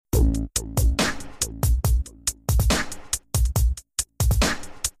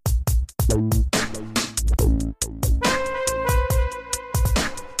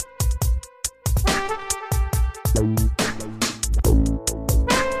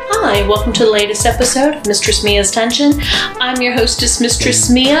Hi, welcome to the latest episode of Mistress Mia's Tension. I'm your hostess, Mistress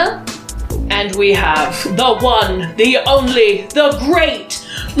Mia, and we have the one, the only, the great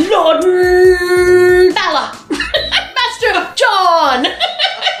Lord Bella, Master John.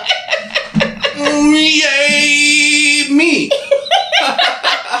 Yay, me!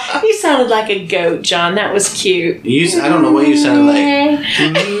 You sounded like a goat, John. That was cute. I don't know what you sounded like.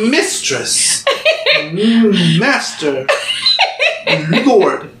 Mistress, Master,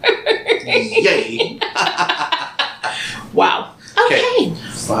 Lord. Yay! Wow. Okay.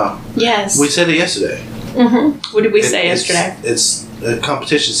 Wow. Yes. We said it yesterday. Mm-hmm. What did we say yesterday? It's a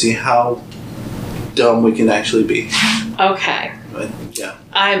competition to see how dumb we can actually be. Okay. But, yeah.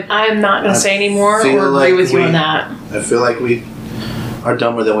 I'm not going to say any more or agree like with you on that. I feel like we are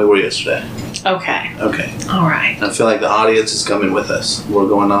dumber than we were yesterday. Okay. Okay. All right. I feel like the audience is coming with us. We're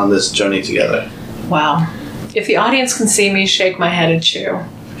going on this journey together. Wow. If the audience can see me shake my head at you,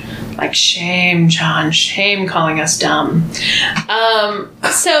 like, shame, John, shame calling us dumb.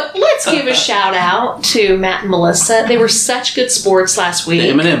 So let's give a shout out to Matt and Melissa. They were such good sports last week. The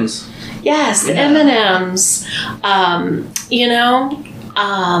M&Ms. Yes, the M&Ms.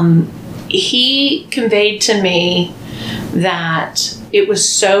 He conveyed to me that it was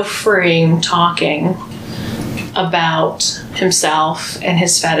so freeing talking about himself and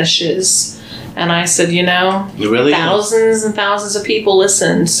his fetishes. And I said, really thousands and thousands of people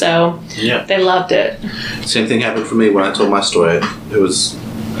listened, so they loved it. Same thing happened for me when I told my story. I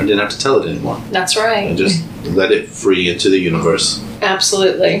didn't have to tell it anymore. That's right. I just let it free into the universe.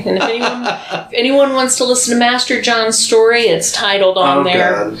 Absolutely. And if anyone wants to listen to Master John's story, it's titled on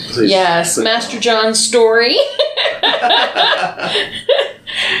there. God. Please, yes, please Master John's story.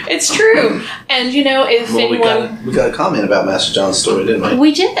 It's true. And if anyone... We got a comment about Master John's story, didn't we?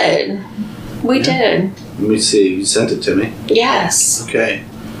 We did. We did. Let me see. You sent it to me. Yes. Okay.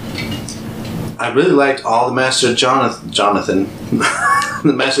 I really liked all the Master Jonathan,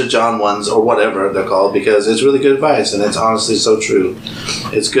 the Master John ones, or whatever they're called, because it's really good advice, and it's honestly so true.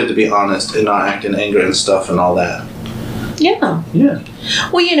 It's good to be honest and not act in anger and stuff and all that. Yeah. Yeah.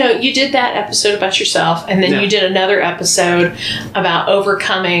 Well, you did that episode about yourself, and then you did another episode about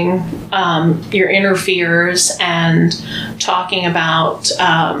overcoming your inner fears and talking about,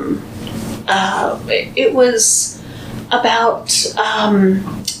 it was about,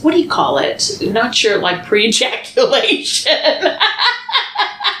 what do you call it? Not sure, like pre-ejaculation.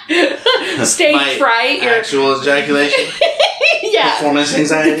 Stage fright. Actual ejaculation? Yeah. Performance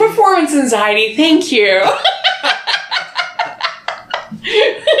anxiety? Performance anxiety. Thank you.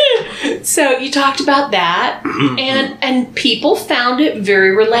 So you talked about that, and people found it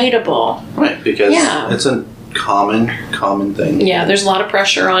very relatable. Right, because it's a common thing. Yeah, there's a lot of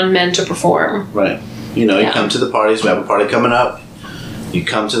pressure on men to perform. Right. You come to the parties, we have a party coming up, you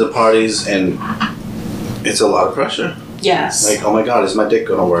come to the parties, and it's a lot of pressure. Yes. Like, oh my God, is my dick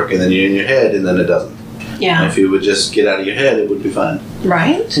going to work? And then you're in your head, and then it doesn't. Yeah. And if you would just get out of your head, it would be fine.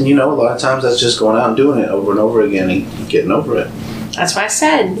 Right. And a lot of times that's just going out and doing it over and over again and getting over it. That's why I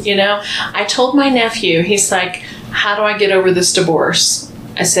said, I told my nephew, he's like, how do I get over this divorce?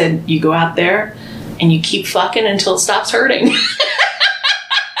 I said, you go out there and you keep fucking until it stops hurting.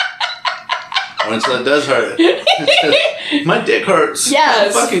 Or until it does hurt. My dick hurts.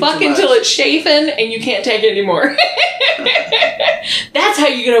 Yes, fuck until it's chafing and you can't take it anymore. That's how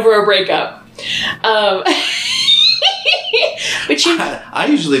you get over a breakup. But I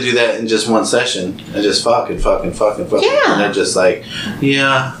usually do that in just one session. I just fuck. Yeah. And they're just like,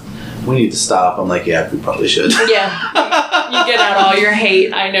 yeah, we need to stop. I'm like, yeah, we probably should. Yeah. You get out all your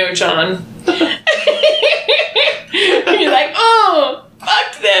hate. I know, John. You're like, oh,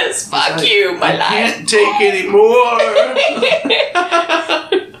 fuck this. Fuck you, my life. I can't take anymore.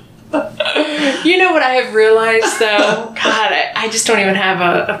 You know what I have realized, though? God, I just don't even have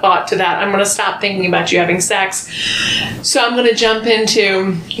a thought to that. I'm going to stop thinking about you having sex. So I'm going to jump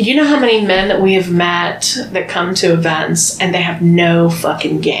into, how many men that we have met that come to events and they have no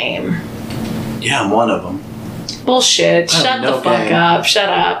fucking game? Yeah, I'm one of them. Bullshit. Shut the fuck up. Shut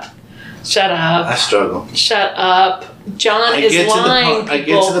up. Shut up. I struggle. Shut up. John is lying, people. I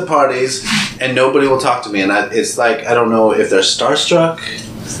get to the parties and nobody will talk to me. And it's like, I don't know if they're starstruck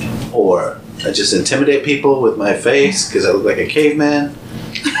or I just intimidate people with my face because I look like a caveman.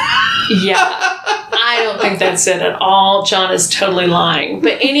 Yeah, I don't think that's it at all. John is totally lying.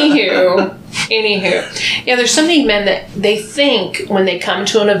 But anywho, yeah, there's so many men that they think when they come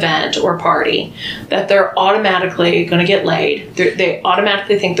to an event or party that they're automatically going to get laid. They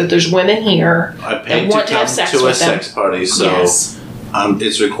automatically think that there's women here I paid that want to to have come sex to a with them. sex party, so yes.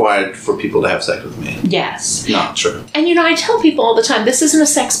 it's required for people to have sex with me. Yes. Not true. And I tell people all the time, this isn't a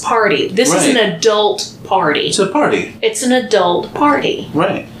sex party. This is an adult party. It's a party. It's an adult party.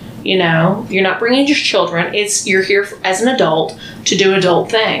 Right. You're not bringing your children. You're here as an adult to do adult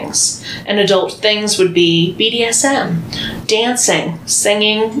things. And adult things would be BDSM, dancing,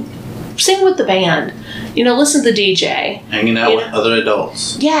 singing, sing with the band. Listen to the DJ. Hanging out with other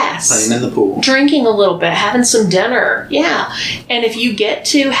adults. Yes. Playing in the pool. Drinking a little bit, having some dinner. Yeah. And if you get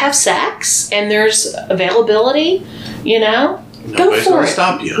to have sex and there's availability, Nobody's going to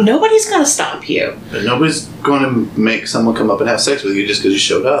stop you. Nobody's going to stop you. But nobody's going to make someone come up and have sex with you just because you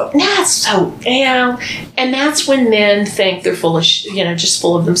showed up. That's so, and that's when men think they're full of, just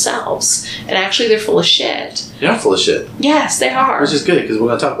full of themselves. And actually they're full of shit. They're full of shit. Yes, they are. Which is good because we're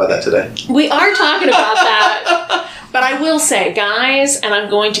going to talk about that today. We are talking about that. But I will say, guys, and I'm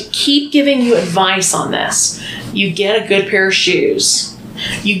going to keep giving you advice on this. You get a good pair of shoes.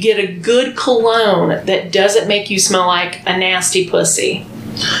 You get a good cologne that doesn't make you smell like a nasty pussy.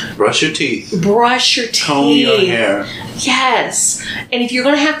 Brush your teeth. Brush your teeth. Comb your hair. Yes. And if you're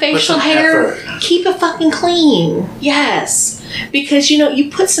going to have facial put some hair, effort. Keep it fucking clean. Yes. Because,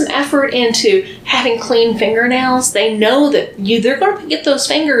 you put some effort into having clean fingernails. They know that they're going to get those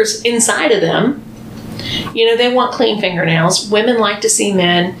fingers inside of them. They want clean fingernails. Women like to see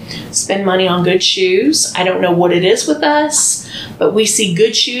men spend money on good shoes. I don't know what it is with us, but we see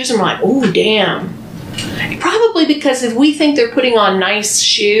good shoes and we're like, oh, damn. Probably because if we think they're putting on nice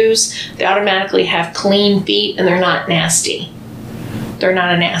shoes, they automatically have clean feet and they're not nasty. They're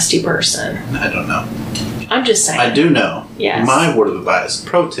not a nasty person. I don't know. I'm just saying. I do know. Yes. My word of advice,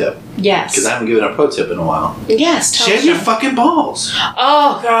 pro tip. Yes. Because I haven't given a pro tip in a while. Yes. Shave your fucking balls.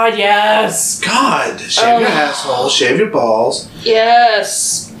 Oh, God, yes. God. Shave your asshole. Shave your balls.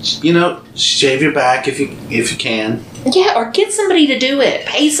 Yes. Shave your back if you can. Yeah, or get somebody to do it.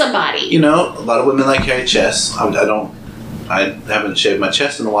 Pay somebody. A lot of women like hairy chests. I haven't shaved my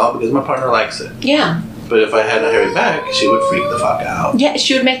chest in a while because my partner likes it. Yeah. But if I had a hairy back, she would freak the fuck out. Yeah,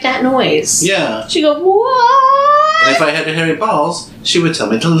 she would make that noise. Yeah. She'd go, what? And if I had hairy balls, she would tell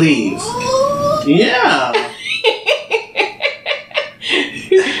me to leave. Yeah.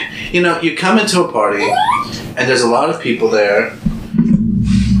 You come into a party, and there's a lot of people there,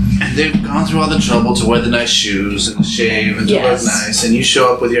 and they've gone through all the trouble to wear the nice shoes and to shave and to look nice, and you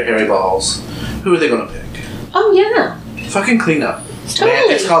show up with your hairy balls. Who are they going to pick? Oh, yeah. Fucking clean up.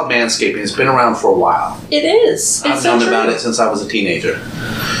 Totally. It's called manscaping. It's been around for a while. It is. I've known about it since I was a teenager.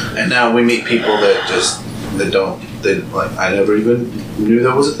 And now we meet people that I never even knew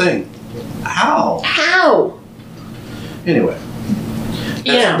there was a thing. How? Anyway.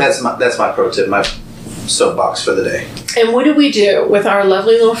 That's my pro tip, my soapbox for the day. And what do we do with our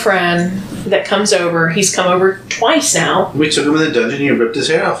lovely little friend that comes over? He's come over twice now. We took him in the dungeon, you ripped his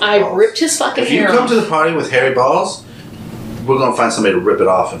hair off. I ripped his fucking hair off. If you come to the party with hairy balls, we're going to find somebody to rip it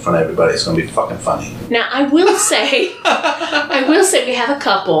off in front of everybody. It's going to be fucking funny. Now, I will say we have a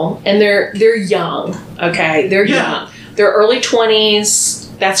couple, and they're young, okay? They're young. They're early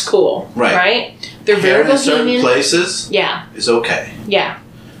 20s. That's cool, right? They're very bohemian. In certain places is okay. Yeah.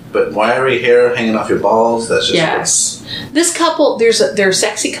 But wiry hair hanging off your balls, that's just gross. This couple, they're a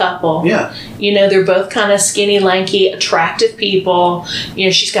sexy couple. Yeah. They're both kind of skinny, lanky, attractive people.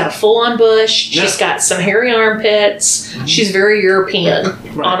 She's got a full-on bush. She's got some hairy armpits. Mm-hmm. She's very European,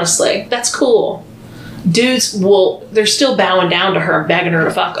 honestly. That's cool. Dudes they're still bowing down to her and begging her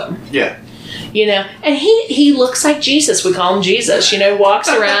to fuck them. Yeah. And he looks like Jesus. We call him Jesus. Walks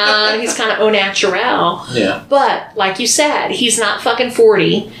around. He's kind of au naturel. Yeah. But, like you said, he's not fucking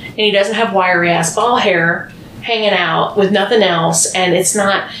 40, and he doesn't have wiry-ass ball hair hanging out with nothing else, and it's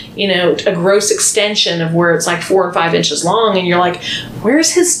not, a gross extension of where it's like 4 and 5 inches long, and you're like,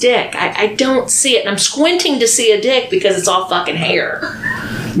 where's his dick? I don't see it, and I'm squinting to see a dick because it's all fucking hair.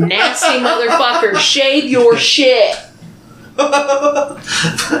 Nasty motherfucker, shave your shit.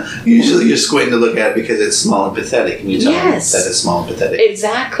 Usually you're squinting to look at it because it's small and pathetic, and you tell them that it's small and pathetic.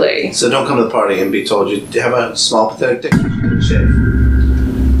 Exactly. So don't come to the party and be told you have a small pathetic dick. Shave.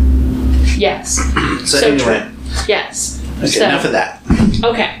 Yes. So anyway. True. Yes. Okay, enough of that.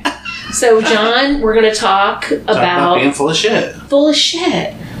 Okay. So, John, we're going to talk about being full of shit. Full of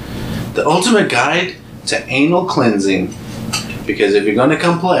shit. The ultimate guide to anal cleansing. Because if you're going to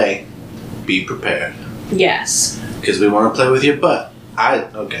come play, be prepared. Yes. Because we want to play with your butt.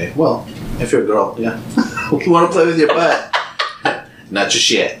 If you're a girl, yeah. We want to play with your butt. Not your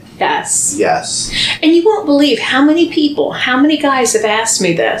shit. Yes. Yes. And you won't believe how many guys have asked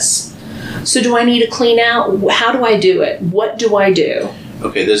me this. So do I need to clean out? How do I do it? What do I do?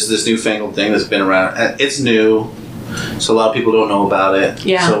 Okay, there's this newfangled thing that's been around. It's new. So a lot of people don't know about it.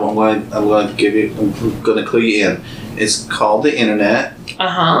 Yeah. So I'm going to clue you in. It's called the internet.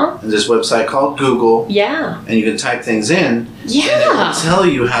 And this website called Google. Yeah. And you can type things in. Yeah. And it will tell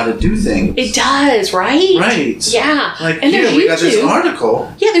you how to do things. It does, right? Right. Yeah. Like and here, we got this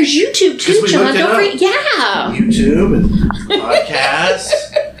article. Yeah, there's YouTube too, John. Don't forget. Yeah. YouTube and podcasts.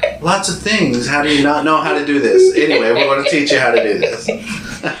 Lots of things. How do you not know how to do this? Anyway, we're going to teach you how to do this.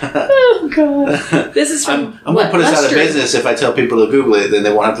 Oh, God. This is from I'm going to put us out of business if I tell people to Google it, then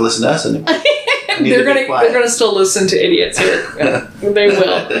they won't have to listen to us anymore. They're gonna still listen to idiots here. They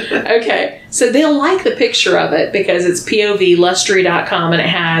will. Okay, so they'll like the picture of it because it's POVlustry.com and it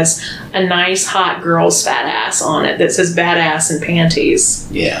has a nice hot girl's fat ass on it that says badass and panties.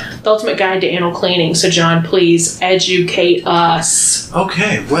 Yeah. The ultimate guide to anal cleaning. So John, please educate us.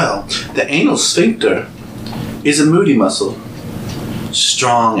 Okay, well, the anal sphincter is a moody muscle.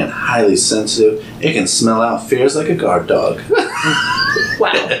 Strong and highly sensitive. It can smell out fears like a guard dog.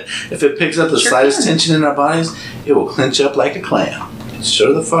 Wow. If it picks up the slightest tension in our bodies, it will clench up like a clam. It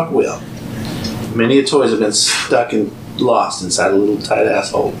sure the fuck will. Many toys have been stuck and lost inside a little tight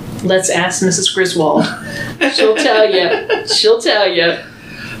asshole. Let's ask Mrs. Griswold. She'll tell you. She'll tell you.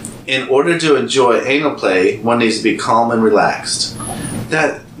 In order to enjoy anal play, one needs to be calm and relaxed.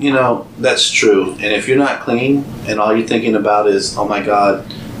 That's true. And if you're not clean and all you're thinking about is, oh my God,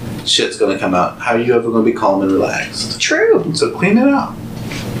 shit's going to come out, how are you ever going to be calm and relaxed? True. So clean it out.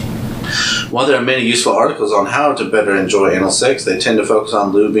 While there are many useful articles on how to better enjoy anal sex, they tend to focus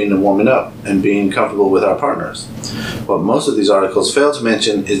on lubing and warming up and being comfortable with our partners. What most of these articles fail to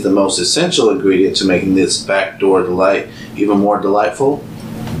mention is the most essential ingredient to making this backdoor delight even more delightful: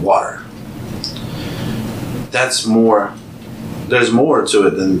 water. There's more to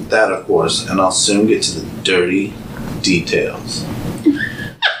it than that, of course, and I'll soon get to the dirty details.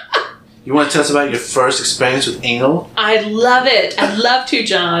 You want to tell us about your first experience with anal? I love it. I'd love to,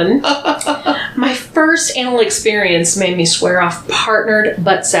 John. My first anal experience made me swear off partnered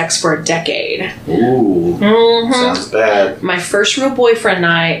butt sex for a decade. Ooh. Mm-hmm. Sounds bad. My first real boyfriend and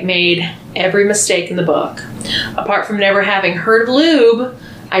I made every mistake in the book. Apart from never having heard of lube,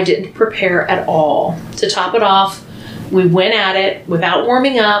 I didn't prepare at all. To top it off, we went at it without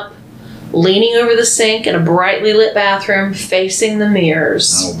warming up, leaning over the sink in a brightly lit bathroom, facing the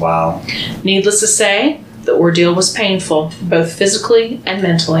mirrors. Oh, wow. Needless to say, the ordeal was painful, both physically and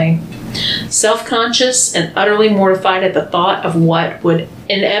mentally. Self-conscious and utterly mortified at the thought of what would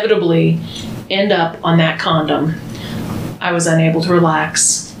inevitably end up on that condom, I was unable to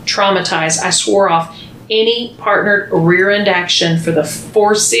relax. Traumatized, I swore off any partnered rear-end action for the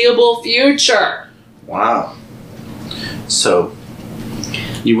foreseeable future. Wow. So,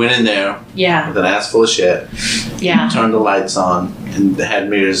 you went in there with an ass full of shit, turned the lights on, and they had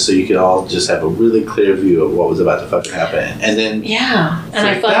mirrors so you could all just have a really clear view of what was about to fucking happen. And then and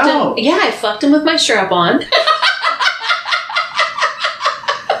I fucked him. Yeah, I fucked him with my strap on.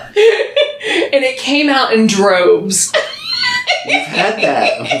 And it came out in droves. We've had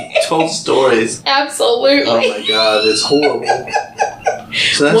that. We've told stories. Absolutely. Oh my God, it's horrible.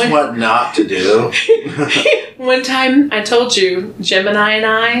 So that's what not to do. One time, I told you, Gemini and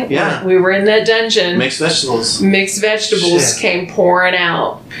I, we were in that dungeon. Mixed vegetables. Mixed vegetables came pouring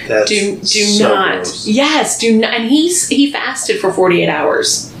out. That's do so not. Gross. Yes, do not. And he fasted for 48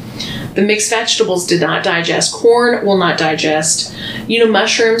 hours. The mixed vegetables did not digest. Corn will not digest. You know,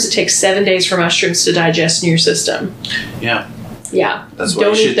 mushrooms, it takes 7 days for mushrooms to digest in your system. Yeah. Yeah. That's why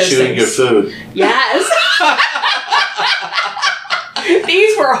you should chew your food. Yes.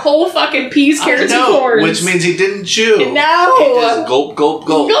 These were whole fucking peas, carrots, and corns. Which means he didn't chew. No. He just gulp, gulp,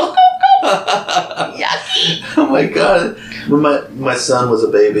 gulp. Gulp, gulp, gulp. Yucky. Oh my God. When my son was a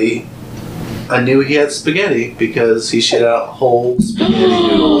baby, I knew he had spaghetti because he shit out whole spaghetti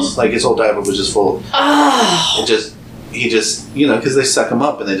noodles. Like his whole diaper was just full. Oh. He just, because they suck them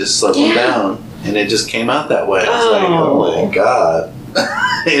up and they just slurp them down. And it just came out that way. I was like, oh my God.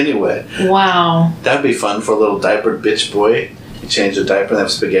 Anyway. Wow. That'd be fun for a little diapered bitch boy. You change the diaper and have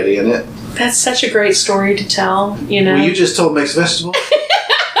spaghetti in it. That's such a great story to tell, Well, you just told mixed vegetables.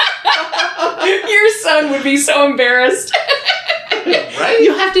 Your son would be so embarrassed. Right?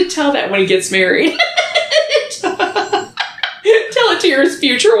 You'll have to tell that when he gets married. Tell it to your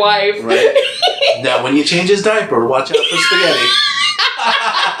future wife. Right. Now, when you change his diaper, watch out for spaghetti.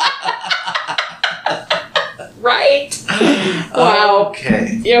 Right? Wow.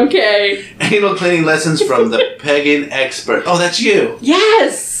 Okay. Anal cleaning lessons from the pegging expert. Oh, that's you.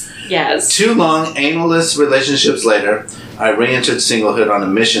 Yes. 2 long anal-less relationships later, I re-entered singlehood on a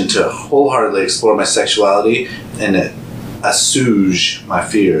mission to wholeheartedly explore my sexuality and assuage my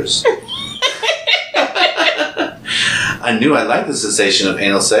fears. I knew I liked the sensation of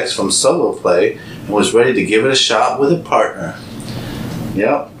anal sex from solo play and was ready to give it a shot with a partner.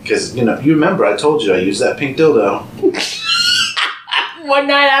 Yep, because, you remember I told you I used that pink dildo. One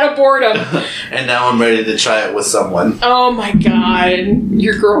night out of boredom. And now I'm ready to try it with someone. Oh my God.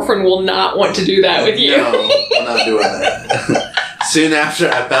 Your girlfriend will not want to do that with you. No, I'm not doing that. Soon after,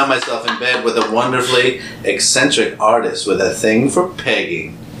 I found myself in bed with a wonderfully eccentric artist with a thing for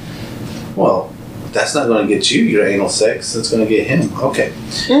pegging. Well, that's not going to get you your anal sex. That's going to get him. Okay.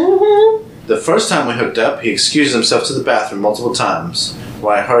 Mm-hmm. The first time we hooked up, he excused himself to the bathroom multiple times,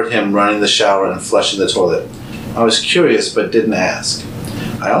 where I heard him running the shower and flushing the toilet. I was curious, but didn't ask.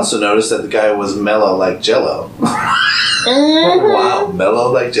 I also noticed that the guy was mellow like Jell-O. Mm-hmm. Wow,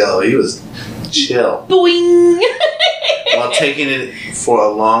 mellow like Jell-O. He was chill. Boing! While taking it for a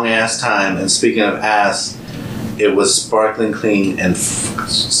long ass time, and speaking of ass, it was sparkling clean and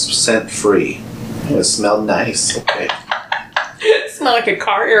scent free. It smelled nice. Okay. It smelled like a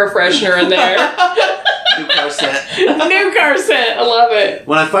car air freshener in there. New car scent. New car scent. I love it.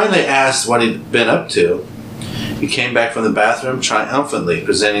 When I finally asked what he'd been up to, he came back from the bathroom triumphantly,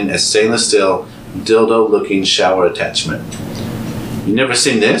 presenting a stainless steel, dildo-looking shower attachment. You never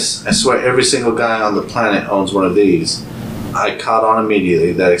seen this? I swear every single guy on the planet owns one of these. I caught on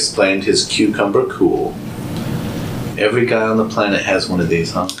immediately. That explained his cucumber cool. Every guy on the planet has one of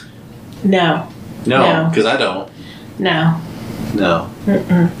these, huh? No. No, because I don't. No. No.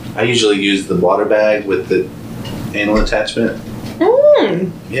 Mm-mm. I usually use the water bag with the anal attachment.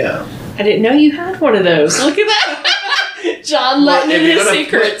 Yeah. I didn't know you had one of those. Look at that. John letting in his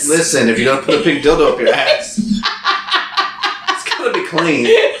secrets. Listen, if you're going to put a pink dildo up your ass, it's got to be clean.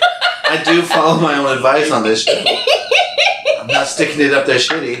 I do follow my own advice on this show. I'm not sticking it up there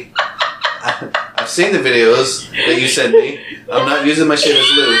shitty. I've seen the videos that you sent me. I'm not using my shit as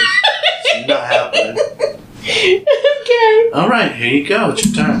lube. It's not happening. Okay. All right, here you go. It's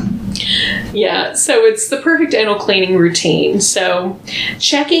your turn. Yeah, so it's the perfect anal cleaning routine. So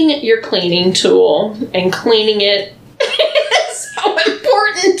checking your cleaning tool and cleaning it is so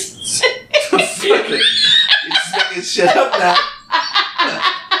important. Fuck it. You're sucking shit up now.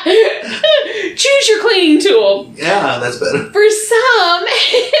 Choose your cleaning tool. Yeah, that's better. For some,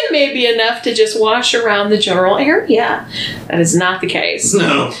 it may be enough to just wash around the general area. That is not the case.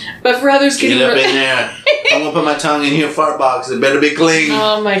 No. But for others getting... Get up in there. I'm going to put my tongue in your fart box. It better be clean.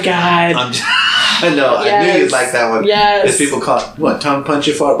 Oh my God. I know. Yes. I knew you'd like that one. Yes. Because people call it, what, tongue punch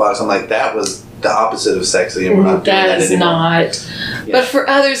your fart box? I'm like, that was the opposite of sexy, and we're not doing that is anymore. not. Yeah. But for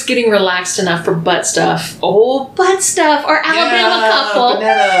others getting relaxed enough for butt stuff. Oh, butt stuff. Our Alabama couple.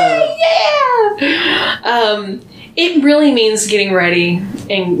 Banana. Yeah. It really means getting ready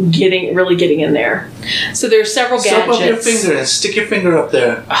and really getting in there. So there are several gadgets. Soap up your finger and stick your finger up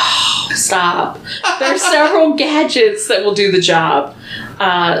there. Oh, stop. There are several gadgets that will do the job.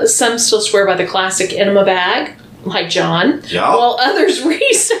 Some still swear by the classic enema bag, like John, Yeah. while others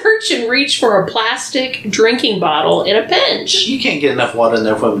research and reach for a plastic drinking bottle in a pinch. You can't get enough water in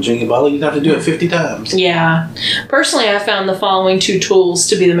there from a drinking bottle. You'd have to do it 50 times. Yeah. Personally, I found the following two tools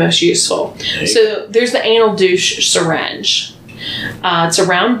to be the most useful. So there's the anal douche syringe. It's a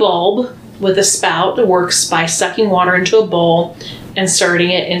round bulb with a spout that works by sucking water into a bowl, inserting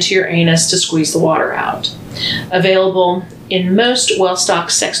it into your anus to squeeze the water out. Available in most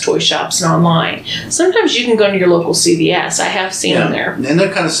well-stocked sex toy shops and online. Sometimes you can go to your local CVS. I have seen them there. And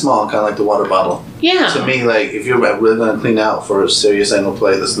they're kind of small, kind of like the water bottle. Yeah. To me, like, if you're really going to clean out for a serious anal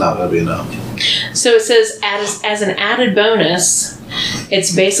play, that's not going to be enough. So it says, as an added bonus,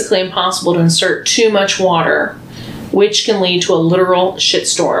 it's basically impossible to insert too much water, which can lead to a literal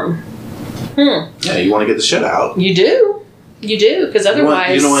shitstorm. Yeah, you want to get the shit out. You do. You do, because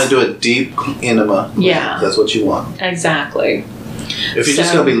otherwise... You don't want to do a deep enema. Yeah. That's what you want. Exactly. If you're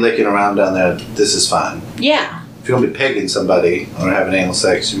just going to be licking around down there, this is fine. Yeah. If you're going to be pegging somebody or having anal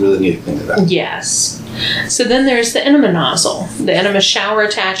sex, you really need to clean it out. Yes. So then there's the enema nozzle. The enema shower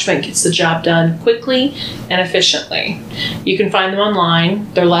attachment gets the job done quickly and efficiently. You can find them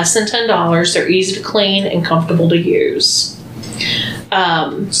online. They're less than $10. They're easy to clean and comfortable to use.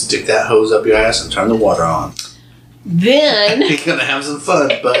 Stick that hose up your ass and turn the water on. Then... You're going to have some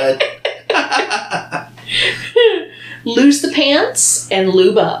fun, bud. Loose the pants and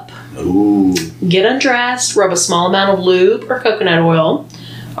lube up. Ooh. Get undressed, rub a small amount of lube or coconut oil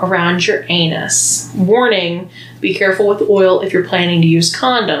around your anus. Warning, be careful with oil if you're planning to use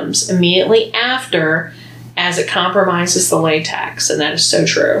condoms immediately after, as it compromises the latex, and that is so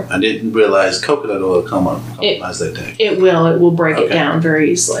true. I didn't realize coconut oil compromise that tank. It will break it down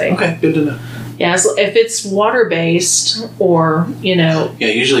very easily. Okay, good to know. Yeah, so if it's water-based or, Yeah,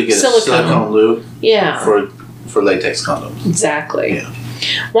 usually get a silicone lube yeah. for latex condoms. Exactly. Yeah.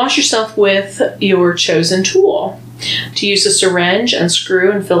 Wash yourself with your chosen tool. To use a syringe,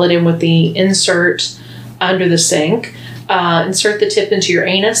 unscrew and fill it in with the insert under the sink. Insert the tip into your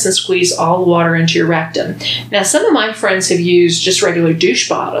anus and squeeze all the water into your rectum. Now, some of my friends have used just regular douche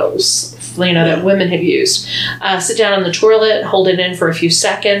bottles, that women have used. Sit down on the toilet, hold it in for a few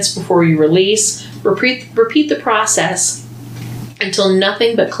seconds before you release. Repeat the process until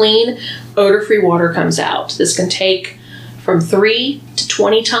nothing but clean, odor-free water comes out. This can take from 3 to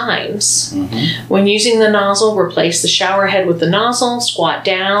 20 times. Mm-hmm. When using the nozzle, replace the shower head with the nozzle, squat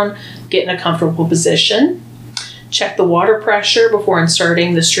down, get in a comfortable position. Check the water pressure before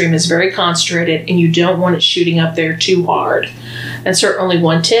inserting. The stream is very concentrated and you don't want it shooting up there too hard. Insert only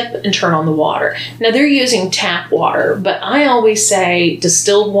one tip and turn on the water. Now they're using tap water, but I always say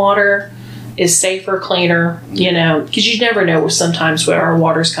distilled water is safer, cleaner, because you never know sometimes where our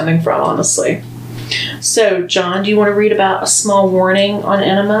water's coming from, honestly. So, John, do you want to read about a small warning on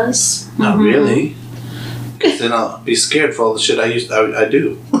enemas? Not really. Because then I'll be scared for all the shit I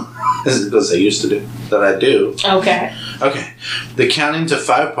do. Because I used to do. That I do. Okay. Okay. The counting to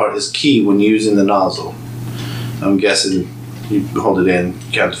 5 part is key when using the nozzle. I'm guessing you hold it in,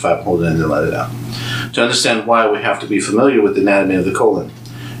 count to 5, hold it in, then let it out. To understand why, we have to be familiar with the anatomy of the colon.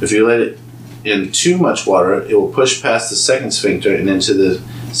 If you let it in too much water, it will push past the second sphincter and into the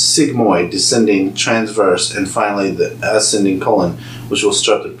sigmoid, descending transverse, and finally the ascending colon, which will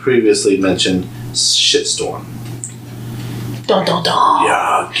start the previously mentioned shitstorm. Dun, dun, dun.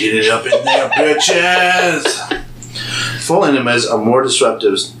 Yeah, get it up in there, bitches! Full enemas are more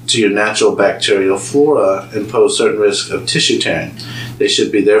disruptive to your natural bacterial flora and pose certain risk of tissue tearing. They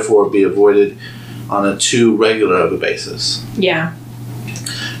should therefore be avoided on a too regular of a basis. Yeah.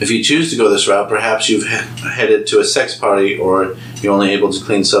 If you choose to go this route, perhaps you've headed to a sex party or you're only able to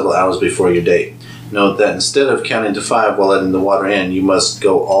clean several hours before your date. Note that instead of counting to 5 while letting the water in, you must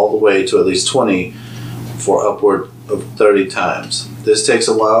go all the way to at least 20 for upward of 30 times. This takes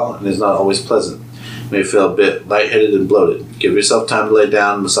a while and is not always pleasant. You may feel a bit lightheaded and bloated. Give yourself time to lay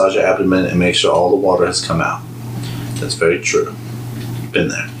down, massage your abdomen, and make sure all the water has come out. That's very true. Been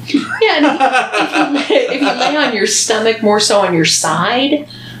there. Yeah, and if you lay on your stomach, more so on your side,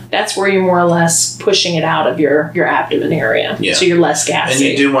 that's where you're more or less pushing it out of your abdomen area. Yeah. So you're less gassy.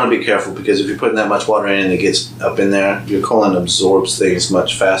 And you do want to be careful because if you're putting that much water in and it gets up in there, your colon absorbs things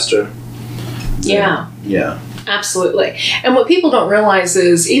much faster. Yeah. Yeah. Absolutely. And what people don't realize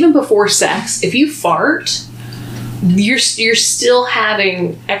is even before sex, if you fart, you're still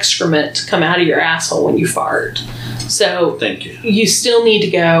having excrement come out of your asshole when you fart. So thank you. You still need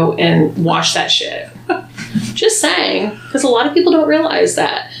to go and wash that shit. Just saying, because a lot of people don't realize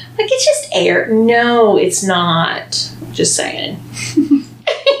that. Like, it's just air. No, it's not. Just saying.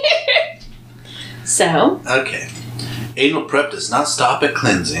 So. Okay. Anal prep does not stop at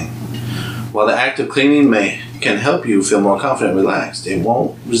cleansing. While the act of cleaning can help you feel more confident and relaxed, it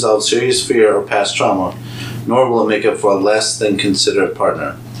won't resolve serious fear or past trauma, nor will it make up for a less than considerate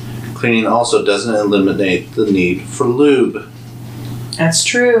partner. Cleaning also doesn't eliminate the need for lube. That's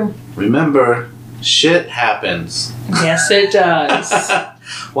true. Remember, shit happens. Yes, it does.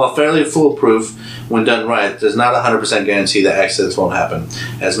 While fairly foolproof when done right, does not 100% guarantee that accidents won't happen.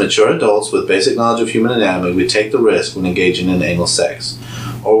 As mature adults with basic knowledge of human anatomy, we take the risk when engaging in anal sex,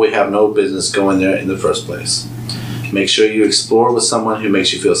 or we have no business going there in the first place. Make sure you explore with someone who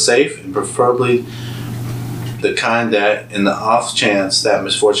makes you feel safe, and preferably the kind that, in the off chance that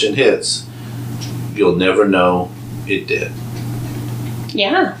misfortune hits, you'll never know it did.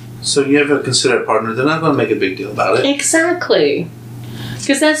 Yeah. So you have a considerate partner, they're not going to make a big deal about it. Exactly.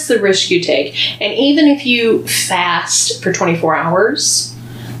 Because that's the risk you take. And even if you fast for 24 hours,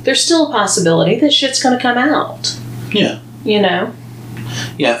 there's still a possibility that shit's going to come out. Yeah. You know?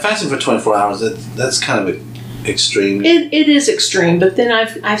 Yeah, fasting for 24 hours, that's kind of extreme. It is extreme, but then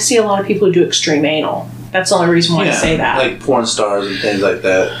I've seen a lot of people who do extreme anal. That's the only reason why I say that. Like porn stars and things like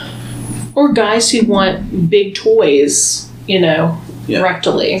that. Or guys who want big toys,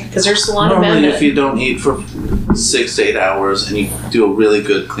 rectally. Because there's a lot of men Normally, if you don't eat for 6 to 8 hours and you do a really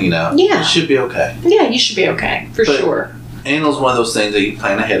good clean out, yeah, it should be okay. Yeah, you should be okay, for sure. Anal's one of those things that you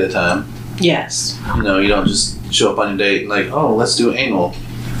plan ahead of time. Yes. You don't just show up on your date and like, oh, let's do anal.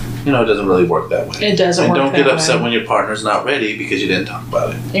 It doesn't really work that way. It doesn't work that way. And don't get upset when your partner's not ready because you didn't talk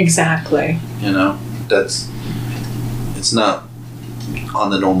about it. Exactly. It's not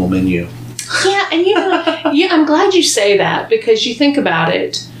on the normal menu. Yeah, and I'm glad you say that because you think about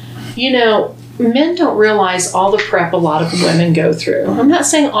it. men don't realize all the prep a lot of women go through. I'm not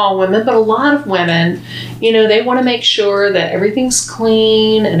saying all women, but a lot of women, they want to make sure that everything's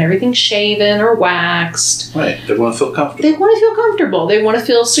clean and everything's shaven or waxed. Right. They want to feel comfortable. They want to feel comfortable. They want to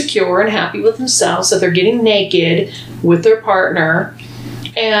feel secure and happy with themselves, so they're getting naked with their partner.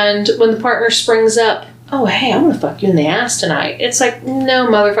 And when the partner springs up, oh, hey, I'm going to fuck you in the ass tonight. It's like, no,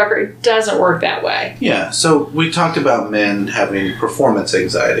 motherfucker, it doesn't work that way. Yeah, so we talked about men having performance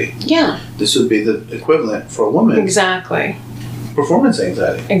anxiety. Yeah. This would be the equivalent for a woman. Exactly. Performance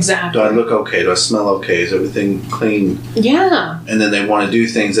anxiety. Exactly. Do I look okay? Do I smell okay? Is everything clean? Yeah. And then they want to do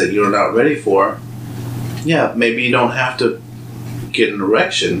things that you're not ready for. Yeah, maybe you don't have to get an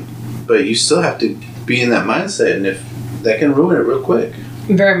erection, but you still have to be in that mindset, and if that can ruin it real quick.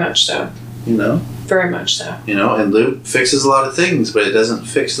 Very much so. Very much so. And lube fixes a lot of things, but it doesn't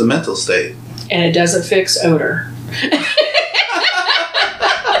fix the mental state. And it doesn't fix odor.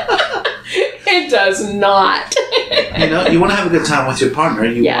 It does not. You want to have a good time with your partner.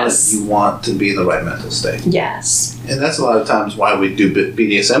 Yes. You want to be in the right mental state. Yes. And that's a lot of times why we do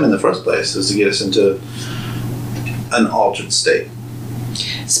BDSM in the first place, is to get us into an altered state.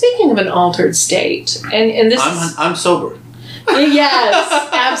 Speaking of an altered state, and this I'm sober. Yes,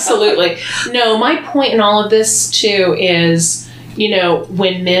 absolutely. No, my point in all of this, too, is,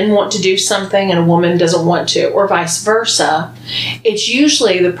 when men want to do something and a woman doesn't want to, or vice versa, it's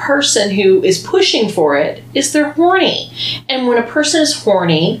usually the person who is pushing for it is they're horny. And when a person is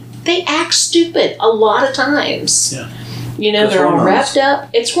horny, they act stupid a lot of times. Yeah. They're all revved up.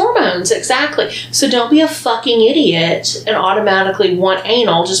 It's hormones, exactly. So don't be a fucking idiot and automatically want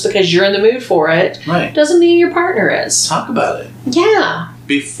anal just because you're in the mood for it. Right. Doesn't mean your partner is. Talk about it. Yeah.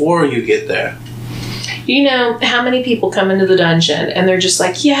 Before you get there. How many people come into the dungeon and they're just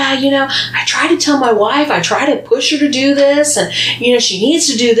like, yeah, I try to tell my wife, I try to push her to do this, and, she needs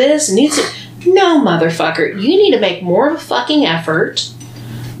to do this and needs to. No, motherfucker. You need to make more of a fucking effort,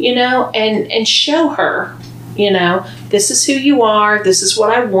 and show her. This is who you are. This is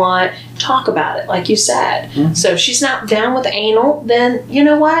what I want. Talk about it, like you said. Mm-hmm. So if she's not down with anal, then you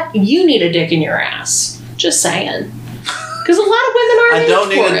know what? You need a dick in your ass. Just saying. Because a lot of women aren't. I don't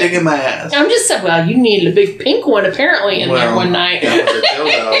need a dick in my ass. I'm just saying, well, you needed a big pink one apparently in there one night. That was a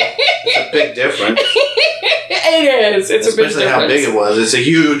dildo. It's a big difference. It is. It's especially a big difference. how big it was. It's a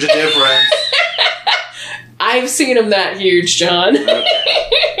huge difference. I've seen them that huge, John.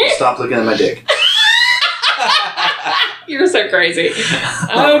 Okay. Stop looking at my dick. You're so crazy.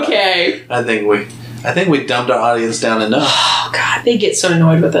 Okay. I think we dumbed our audience down enough. Oh God, they get so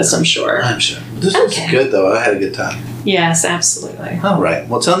annoyed with us, I'm sure. I'm sure. This was good though. I had a good time. Yes, absolutely. All right.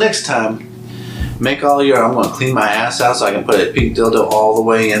 Well, till next time, make all your I'm going to clean my ass out so I can put a pink dildo all the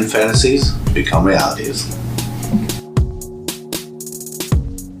way in fantasies become realities.